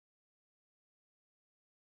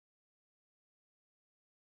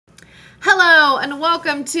Hello and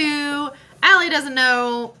welcome to Allie doesn't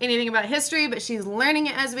know anything about history, but she's learning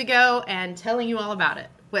it as we go and telling you all about it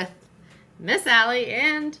with Miss Allie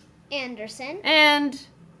and Anderson and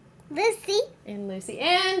Lucy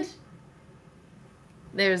and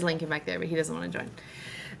there's Lincoln back there, but he doesn't want to join.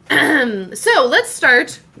 So let's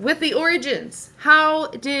start with the origins. How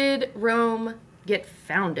did Rome get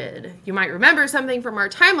founded? You might remember something from our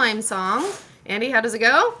timeline song. Andy, how does it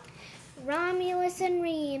go? Romulus and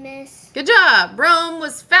Remus. Good job. Rome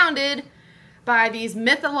was founded by these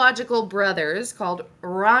mythological brothers called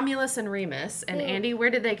Romulus and Remus. And Andy,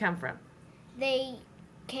 where did they come from? They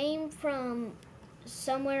came from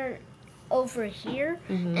somewhere over here,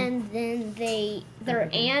 and then their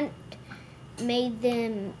aunt made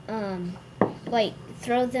them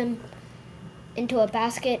throw them into a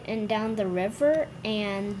basket and down the river,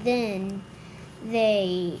 and then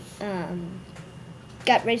they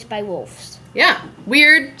got raised by wolves. Yeah,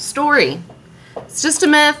 weird story. It's just a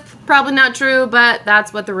myth, probably not true, but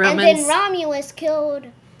that's what the Romans... And then Romulus killed...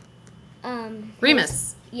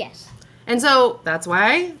 Remus. Yes. And so that's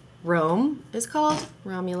why Rome is called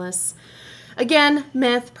Romulus. Again,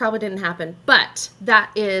 myth, probably didn't happen, but that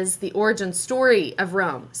is the origin story of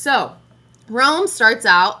Rome. So Rome starts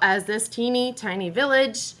out as this teeny tiny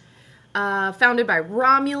village founded by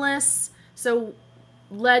Romulus. So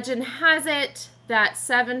legend has it that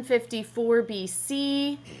 754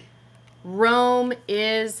 BC, Rome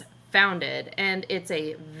is founded, and it's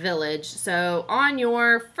a village. So on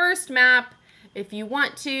your first map, if you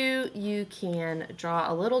want to, you can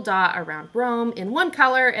draw a little dot around Rome in one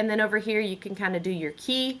color, and then over here you can kind of do your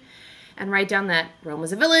key and write down that Rome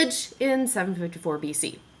was a village in 754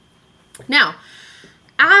 BC. Now,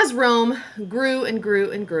 as Rome grew and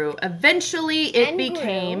grew and grew, eventually it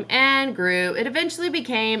became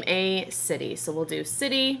a city. So we'll do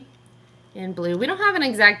city in blue. We don't have an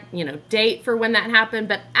exact, date for when that happened,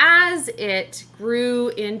 but as it grew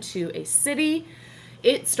into a city,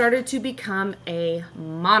 it started to become a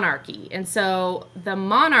monarchy. And so the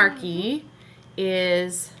monarchy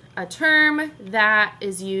is a term that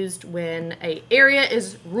is used when an area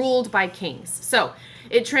is ruled by kings. So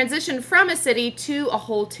it transitioned from a city to a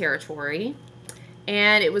whole territory,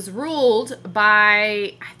 and it was ruled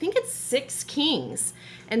by, I think it's 6 kings.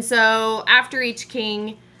 And so after each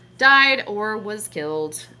king died or was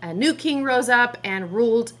killed, a new king rose up and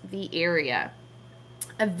ruled the area.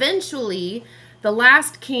 Eventually, the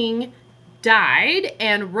last king died,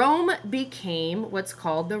 and Rome became what's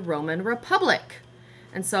called the Roman Republic.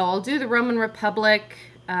 And so I'll do the Roman Republic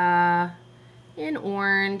in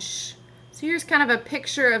orange. So here's kind of a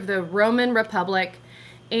picture of the Roman Republic,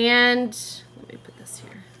 and let me put this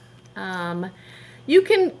here. You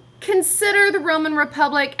can consider the Roman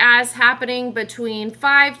Republic as happening between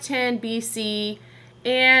 510 BC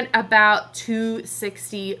and about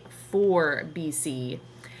 264 BC.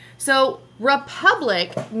 So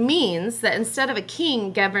republic means that instead of a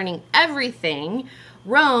king governing everything,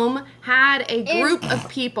 Rome had a group of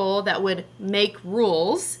people that would make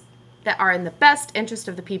rules that are in the best interest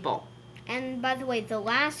of the people. And by the way, the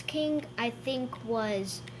last king, I think,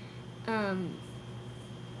 was, I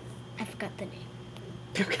forgot the name.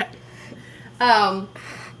 Okay.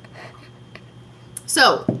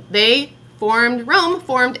 So Rome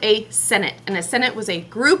formed a senate, and a senate was a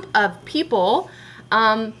group of people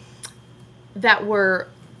that were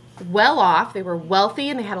well off. They were wealthy,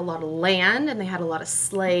 and they had a lot of land, and they had a lot of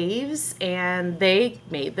slaves, and they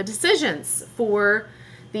made the decisions for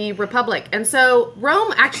the republic. And so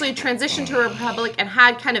Rome actually transitioned to a republic and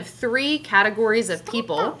had kind of 3 categories of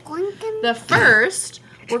people. The first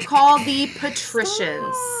were called the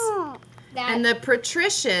patricians. And the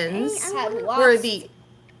patricians had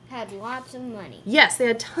lots of money. Yes, they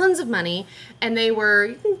had tons of money, and they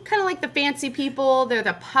were kind of like the fancy people. They're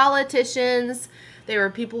the politicians. They were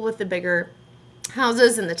people with the bigger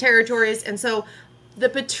houses and the territories. And so the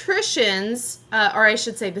patricians, or I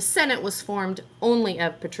should say the Senate, was formed only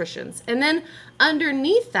of patricians. And then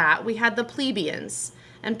underneath that, we had the plebeians.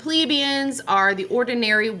 And plebeians are the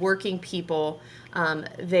ordinary working people.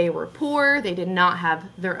 They were poor. They did not have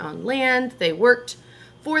their own land. They worked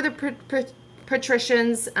for the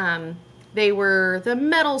patricians. They were the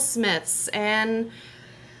metalsmiths and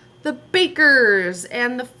the bakers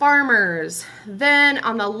and the farmers. Then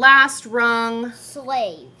on the last rung,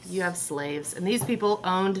 slaves. You have slaves. And these people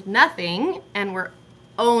owned nothing and were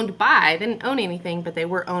owned by, they didn't own anything, but they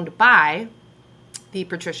were owned by the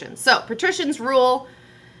patricians. So patricians rule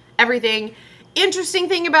everything. Interesting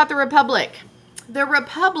thing about the Republic. The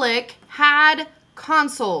Republic had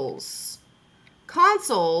consuls.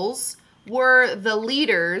 Consuls were the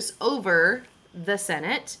leaders over the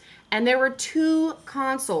Senate, and there were 2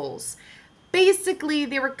 consuls. Basically,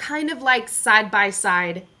 they were kind of like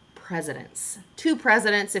side-by-side presidents. 2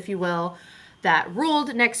 presidents, if you will, that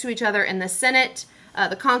ruled next to each other in the Senate.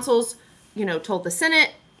 The consuls, told the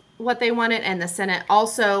Senate what they wanted, and the Senate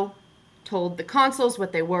also told the consuls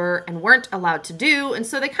what they were and weren't allowed to do. And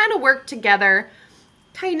so they kind of worked together,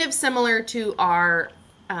 kind of similar to our...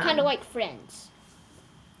 kind of like friends.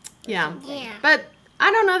 Yeah. Yeah. But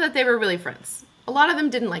I don't know that they were really friends. A lot of them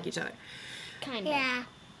didn't like each other. Kind of. Yeah.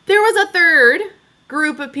 There was a third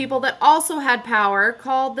group of people that also had power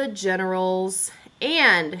called the generals.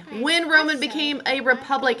 And when Rome became a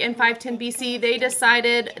republic in 510 BC, they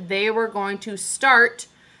decided they were going to start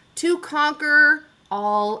to conquer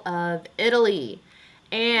all of Italy.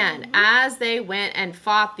 And as they went and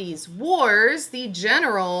fought these wars, the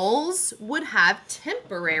generals would have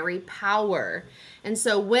temporary power. And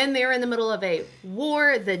so when they were in the middle of a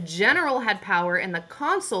war, the general had power and the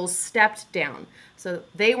consuls stepped down. So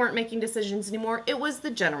they weren't making decisions anymore. It was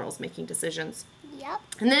the generals making decisions. Yep.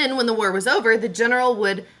 And then when the war was over, the general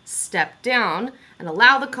would step down and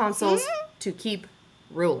allow the consuls to keep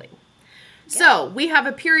ruling. So we have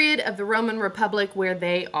a period of the Roman Republic where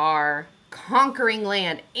they are conquering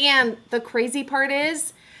land. And the crazy part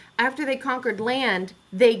is, after they conquered land,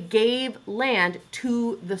 they gave land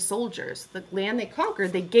to the soldiers. The land they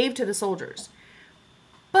conquered, they gave to the soldiers.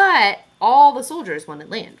 But all the soldiers wanted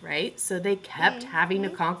land, right? So they kept having to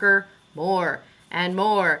conquer more and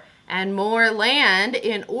more and more land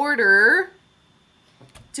in order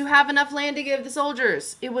to have enough land to give the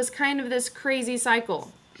soldiers. It was kind of this crazy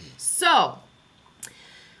cycle. So,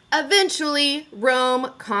 eventually,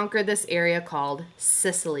 Rome conquered this area called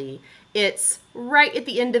Sicily. It's right at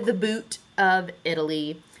the end of the boot of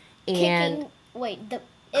Italy. And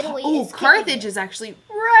Italy is Carthage is actually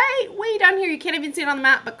right way down here. You can't even see it on the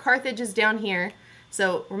map, but Carthage is down here.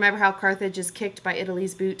 So, remember how Carthage is kicked by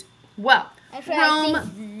Italy's boot? Well, actually, Rome... I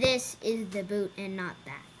think this is the boot and not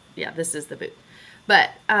that. Yeah, this is the boot.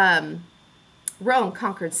 But Rome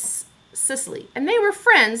conquered Sicily, and they were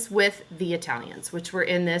friends with the Italians, which were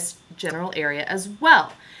in this general area as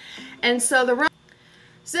well. And so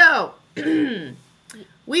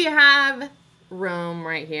we have Rome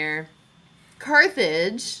right here.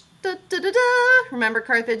 Carthage, remember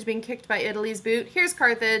Carthage being kicked by Italy's boot? Here's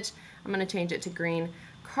Carthage. I'm going to change it to green.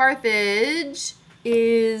 Carthage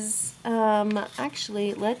is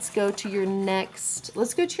actually, let's go to your next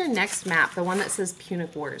map, the one that says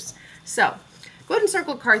Punic Wars. So go ahead and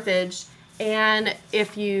circle Carthage, and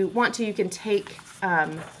if you want to, you can take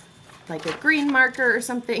like a green marker or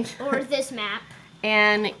something. Or this map.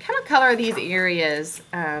 And kind of color these areas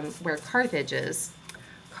where Carthage is.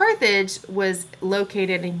 Carthage was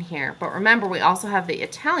located in here, but remember we also have the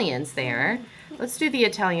Italians there. Let's do the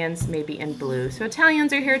Italians maybe in blue. So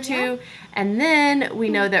Italians are here too, and then we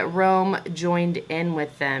know that Rome joined in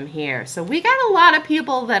with them here. So we got a lot of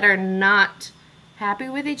people that are not happy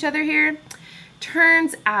with each other here.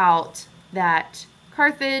 Turns out that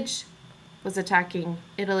Carthage was attacking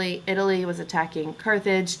Italy, Italy was attacking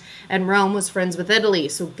Carthage, and Rome was friends with Italy.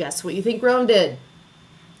 So guess what you think Rome did?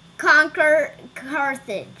 Conquer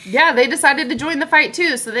Carthage. Yeah, they decided to join the fight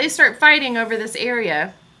too. So they start fighting over this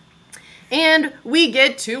area. And we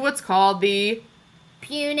get to what's called the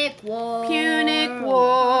Punic Wars. Punic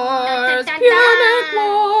Wars. Dun, dun, dun, Punic dun.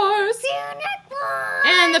 Wars. Punic Wars.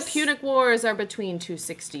 And the Punic Wars are between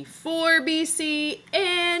 264 BC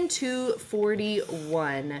and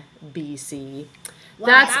 241 BC. Wow,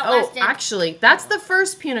 That's the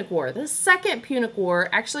first Punic War. The second Punic War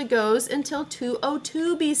actually goes until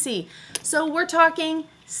 202 BC. So we're talking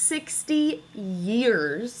 60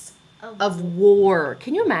 years of war.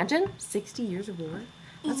 Can you imagine 60 years of war?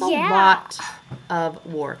 That's a lot of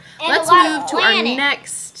war. And let's move to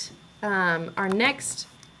our next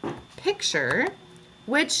picture,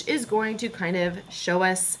 which is going to kind of show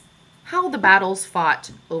us how the battles fought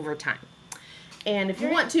over time. And if you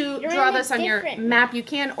want to draw this on your map, you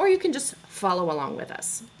can, or you can just follow along with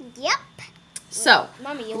us. Yep. So,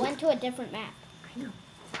 Mommy, you went to a different map. I know.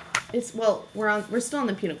 We're still on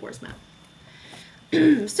the Punic Wars map.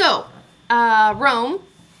 So, Rome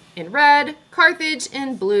in red, Carthage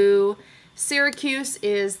in blue, Syracuse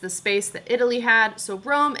is the space that Italy had. So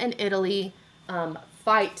Rome and Italy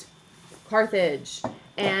fight Carthage,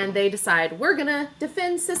 and they decide we're gonna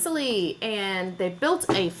defend Sicily, and they built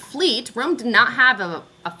a fleet. Rome did not have a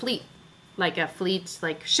fleet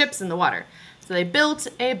like ships in the water. So they built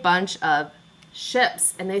a bunch of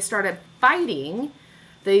ships, and they started fighting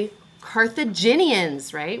the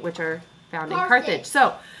Carthaginians, right, which are found in Carthage.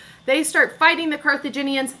 So They start fighting the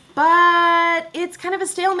Carthaginians, but it's kind of a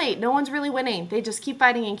stalemate. No one's really winning. They just keep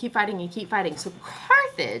fighting and keep fighting and keep fighting. So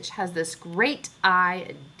Carthage has this great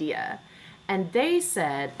idea. And they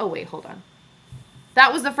said, oh, wait, hold on.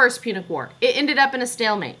 That was the First Punic War. It ended up in a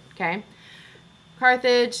stalemate, okay?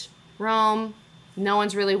 Carthage, Rome, no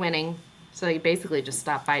one's really winning. So they basically just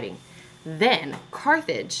stop fighting. Then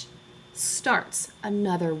Carthage starts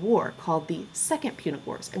another war called the Second Punic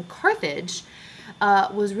Wars. And Carthage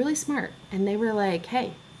was really smart. And they were like,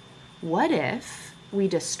 hey, what if we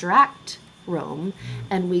distract Rome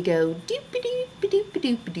and we go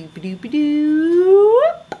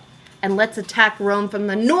doop-a-doop-a-doop-a-doop-a-doop-a-doop, and let's attack Rome from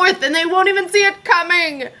the north and they won't even see it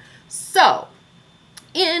coming. So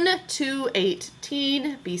in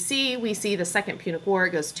 218 BC, we see the Second Punic War.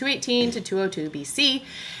 It goes 218 to 202 BC.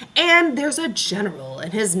 And there's a general,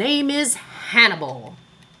 and his name is Hannibal.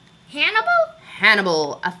 Hannibal?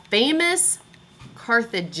 Hannibal, a famous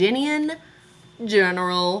Carthaginian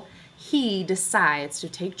general. He decides to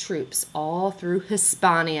take troops all through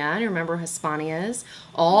Hispania. You remember where Hispania is?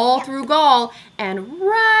 All through Gaul. And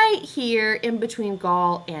right here in between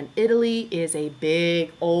Gaul and Italy is a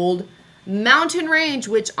big old mountain range,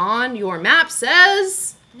 which on your map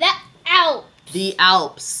says The Alps. the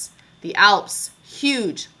Alps. The Alps,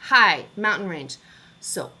 huge, high mountain range.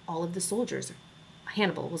 So all of the soldiers,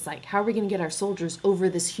 Hannibal was like, how are we going to get our soldiers over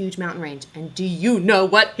this huge mountain range? And do you know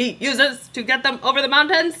what he uses to get them over the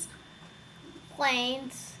mountains?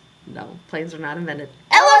 Planes. No, planes are not invented.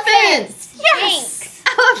 Elephants! Yes! Thanks.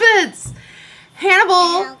 Elephants! Hannibal,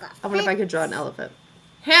 I wonder if I could draw an elephant.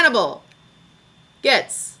 Hannibal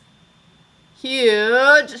gets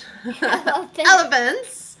huge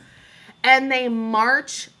elephants, and they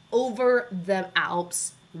march over the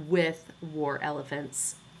Alps with war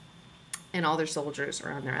elephants, and all their soldiers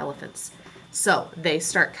are on their elephants. So they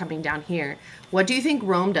start coming down here. What do you think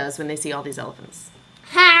Rome does when they see all these elephants?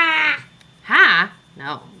 Ha! Ha?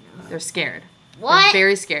 No, they're scared. What? They're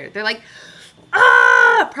very scared. They're like,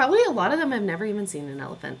 ah! Probably a lot of them have never even seen an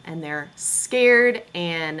elephant, and they're scared,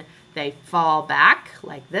 and they fall back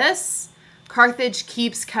like this. Carthage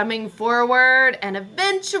keeps coming forward, and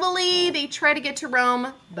eventually they try to get to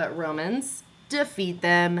Rome, but Romans defeat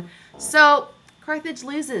them. So Carthage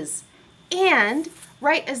loses. And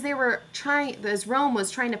right as Rome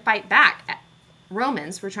was trying to fight back,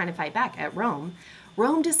 Romans were trying to fight back at Rome,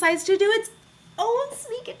 Rome decides to do its own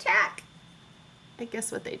sneak attack. And guess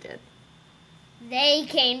what they did? They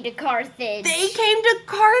came to Carthage. They came to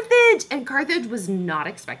Carthage, and Carthage was not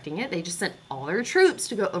expecting it. They just sent all their troops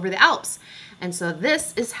to go over the Alps. And so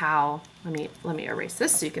this is how, let me erase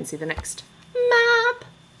this so you can see the next map.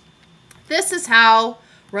 This is how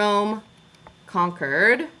Rome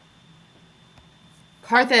conquered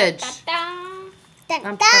Carthage.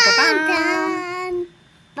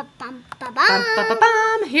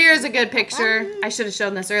 Here's a good picture. I should have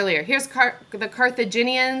shown this earlier. Here's the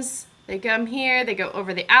Carthaginians. They come here, they go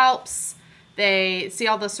over the Alps. They see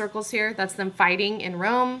all the circles here. That's them fighting in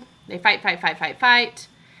Rome. They fight.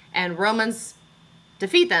 And Romans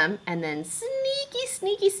defeat them and then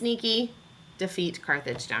sneaky defeat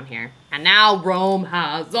Carthage down here. And now Rome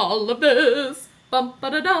has all of this.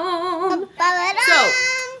 Bum-ba-da-dum. So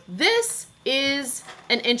this is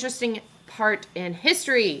an interesting part in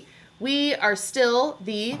history. We are still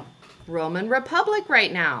the Roman Republic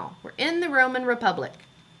right now. We're in the Roman Republic.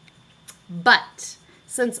 But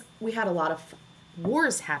since we had a lot of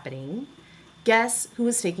wars happening, guess who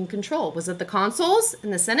was taking control? Was it the consuls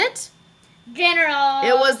in the Senate? Generals.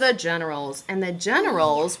 It was the generals. And the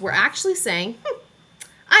generals were actually saying,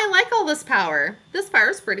 I like all this power. This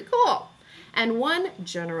power is pretty cool. And one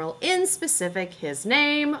general in specific, his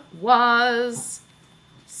name was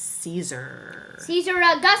Caesar. Caesar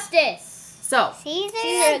Augustus. So, Caesar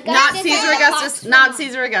Augustus. not Caesar Augustus, not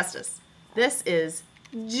Caesar Augustus. This is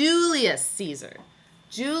Julius Caesar.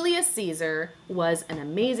 Julius Caesar was an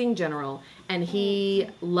amazing general, and he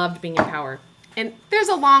loved being in power. And there's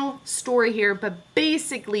a long story here, but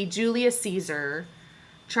basically Julius Caesar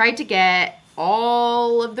tried to get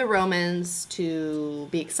all of the Romans to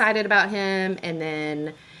be excited about him, and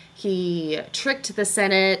then he tricked the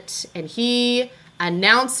Senate, and he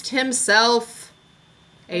announced himself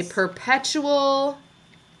a perpetual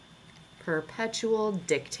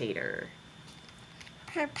dictator.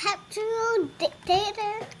 Perpetual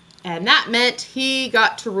dictator? And that meant he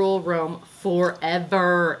got to rule Rome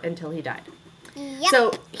forever until he died. Yep.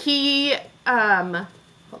 So he, hold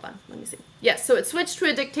on, let me see. Yes, so it switched to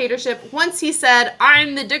a dictatorship. Once he said,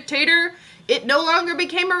 I'm the dictator, it no longer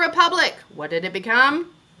became a republic. What did it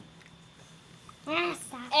become? A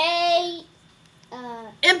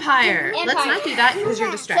Empire. Let's not do that because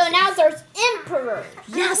you're distracted. So now there's emperor.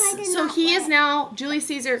 Yes, so he is now, Julius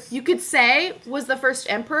Caesar, you could say, was the first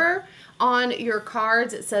emperor. On your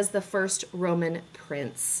cards, it says the first Roman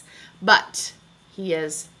prince. But he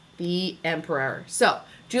is the emperor. So,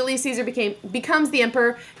 Julius Caesar becomes the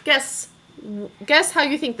emperor. Guess how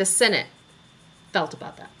you think the Senate felt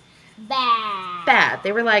about that? Bad.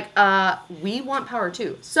 They were like, we want power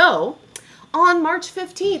too. So, on March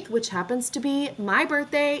 15th, which happens to be my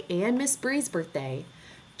birthday and Miss Bree's birthday,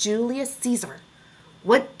 Julius Caesar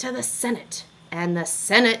went to the Senate, and the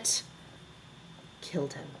Senate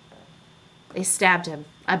killed him. They stabbed him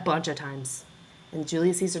a bunch of times, and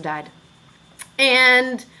Julius Caesar died.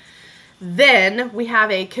 And then we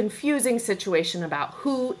have a confusing situation about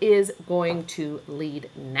who is going to lead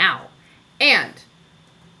now. And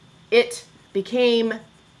it became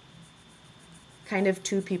kind of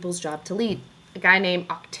two people's job to lead. A guy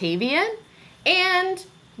named Octavian and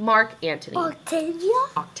Mark Antony.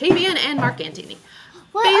 Octavian and Mark Antony.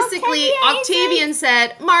 Well, basically, Octavian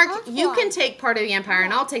said, Mark, you can take part of the empire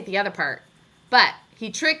and I'll take the other part. But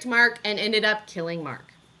he tricked Mark and ended up killing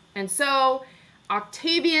Mark. And so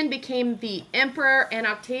Octavian became the emperor, and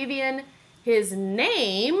Octavian, his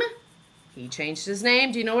name, he changed his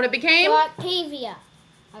name. Do you know what it became? Octavia.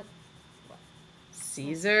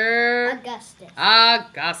 Caesar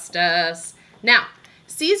Augustus. Now,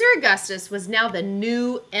 Caesar Augustus was now the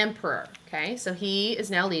new emperor, okay? So he is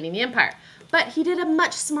now leading the empire. But he did a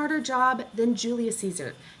much smarter job than Julius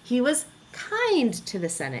Caesar. He was kind to the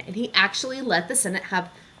Senate, and he actually let the Senate have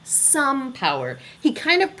some power. He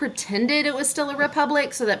kind of pretended it was still a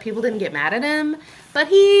republic so that people didn't get mad at him, but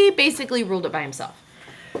he basically ruled it by himself.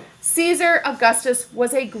 Caesar Augustus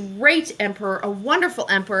was a great emperor, a wonderful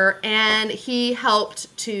emperor, and he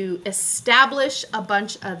helped to establish a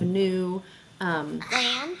bunch of new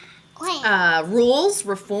rules,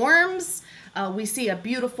 reforms. We see a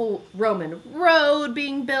beautiful Roman road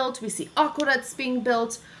being built. We see aqueducts being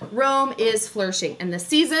built. Rome is flourishing. And the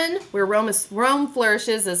season where Rome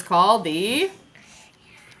flourishes is called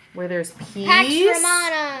where there's peace.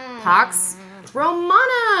 Pax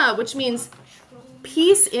Romana, which means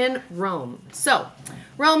peace in Rome. So,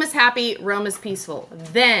 Rome is happy, Rome is peaceful.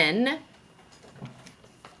 Then,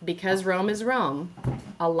 because Rome is Rome,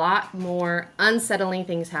 a lot more unsettling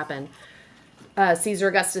things happen. Caesar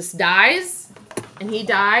Augustus dies, and he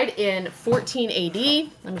died in 14 AD.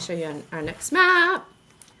 Let me show you on our next map.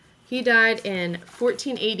 He died in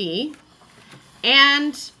 14 AD,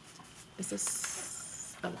 and this is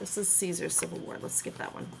Caesar's Civil War. Let's skip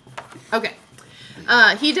that one. Okay.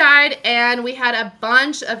 He died, and we had a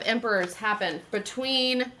bunch of emperors happen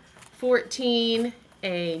between 14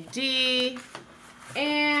 AD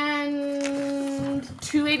and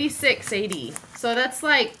 286 AD. So that's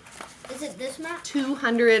like, is it this map?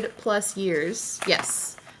 200 plus years.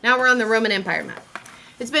 Yes. Now we're on the Roman Empire map.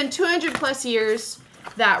 It's been 200 plus years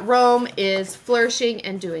that Rome is flourishing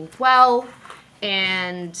and doing well,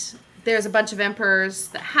 and there's a bunch of emperors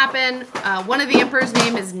that happen. One of the emperors'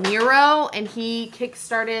 name is Nero, and he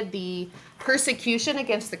kick-started the persecution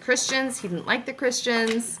against the Christians. He didn't like the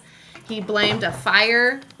Christians. He blamed a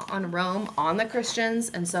fire on Rome on the Christians,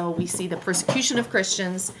 and so we see the persecution of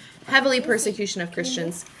Christians, heavily persecution of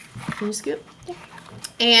Christians. Can you scoop?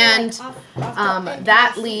 And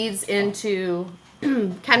that leads into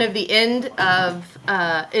kind of the end of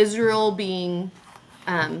Israel being,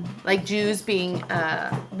 like Jews being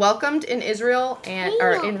welcomed in Israel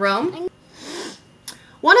or in Rome.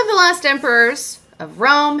 One of the last emperors of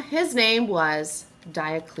Rome, his name was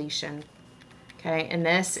Diocletian. Okay, and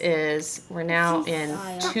we're now in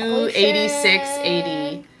 286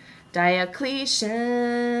 AD.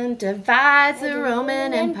 Diocletian divides the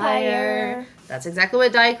Roman Empire. That's exactly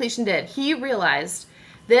what Diocletian did. He realized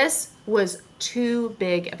this was too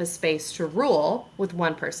big of a space to rule with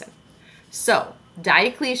one person. So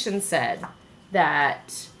Diocletian said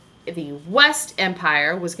that the West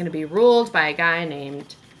Empire was going to be ruled by a guy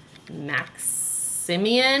named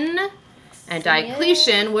Maximian, and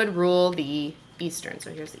Diocletian would rule the Eastern.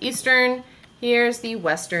 So here's the Eastern, here's the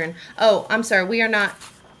Western. Oh, I'm sorry, we are not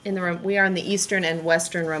in the Rome. We are in the Eastern and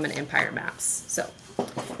Western Roman Empire maps. So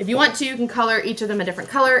if you want to, you can color each of them a different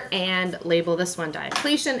color and label this one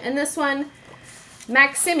Diocletian and this one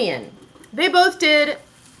Maximian. They both did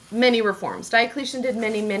many reforms. Diocletian did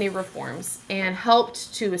many, many reforms and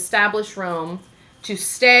helped to establish Rome to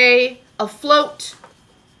stay afloat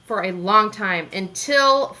for a long time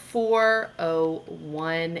until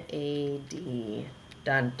 401 AD.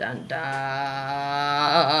 Dun, dun,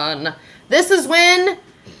 dun. This is when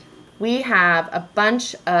we have a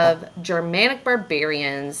bunch of Germanic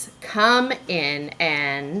barbarians come in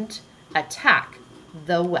and attack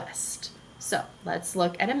the West. So let's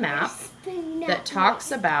look at a map that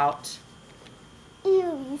talks about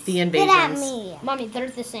the invasions. Mommy, they're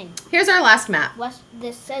the same. Here's our last map.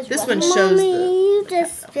 This one shows you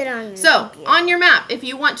just spit on me. So on your map, if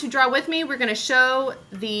you want to draw with me, we're going to show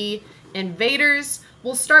the invaders.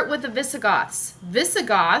 We'll start with the Visigoths.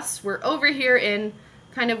 Visigoths were over here in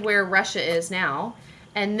kind of where Russia is now,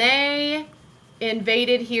 and they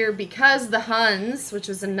invaded here because the Huns, which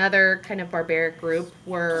was another kind of barbaric group,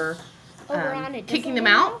 were kicking them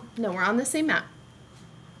out. No, we're on the same map,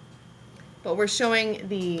 but we're showing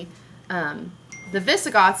the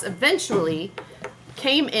Visigoths eventually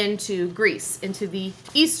came into Greece, into the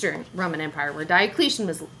Eastern Roman Empire, where Diocletian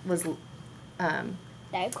was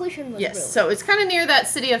Diocletian was yes, ruling. so it's kind of near that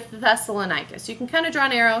city of Thessalonica. So you can kind of draw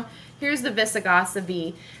an arrow. Here's the Visigoths, a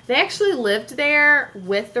V. They actually lived there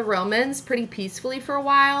with the Romans pretty peacefully for a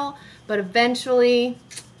while, but eventually,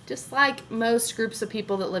 just like most groups of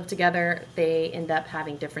people that live together, they end up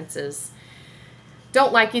having differences,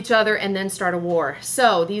 don't like each other, and then start a war.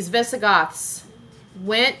 So these Visigoths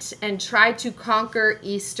went and tried to conquer the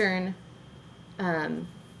Eastern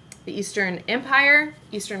Empire,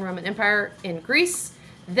 Eastern Roman Empire in Greece.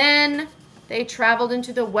 Then they traveled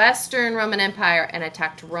into the Western Roman Empire and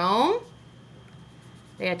attacked Rome.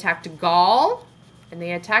 They attacked Gaul, and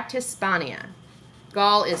they attacked Hispania.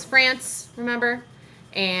 Gaul is France, remember?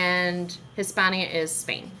 And Hispania is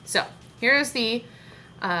Spain. So here's the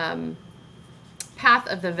path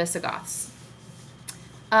of the Visigoths.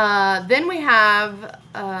 Then we have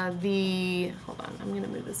hold on, I'm going to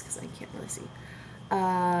move this because I can't really see.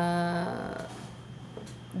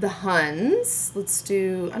 The Huns. Let's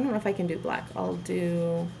do, I don't know if I can do black. I'll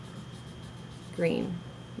do green.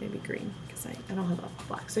 Maybe green because I don't have a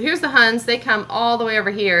black. So here's the Huns. They come all the way over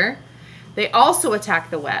here. They also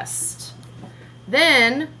attack the West.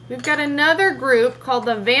 Then we've got another group called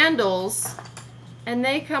the Vandals, and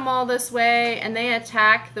they come all this way and they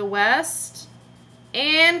attack the West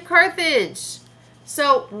and Carthage.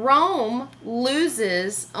 So Rome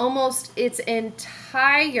loses almost its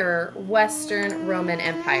entire Western Roman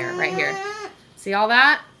Empire right here. See all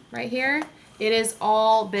that right here? It has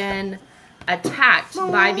all been attacked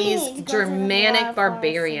by these Germanic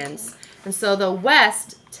barbarians. And so the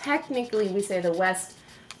West, technically we say the West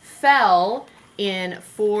fell in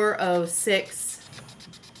 406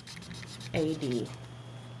 AD.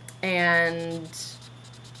 And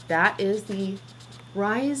that is the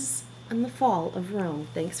rise and the fall of Rome.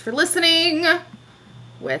 Thanks for listening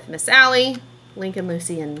with Miss Allie, Lincoln,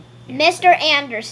 Lucy, and Mr. Anderson.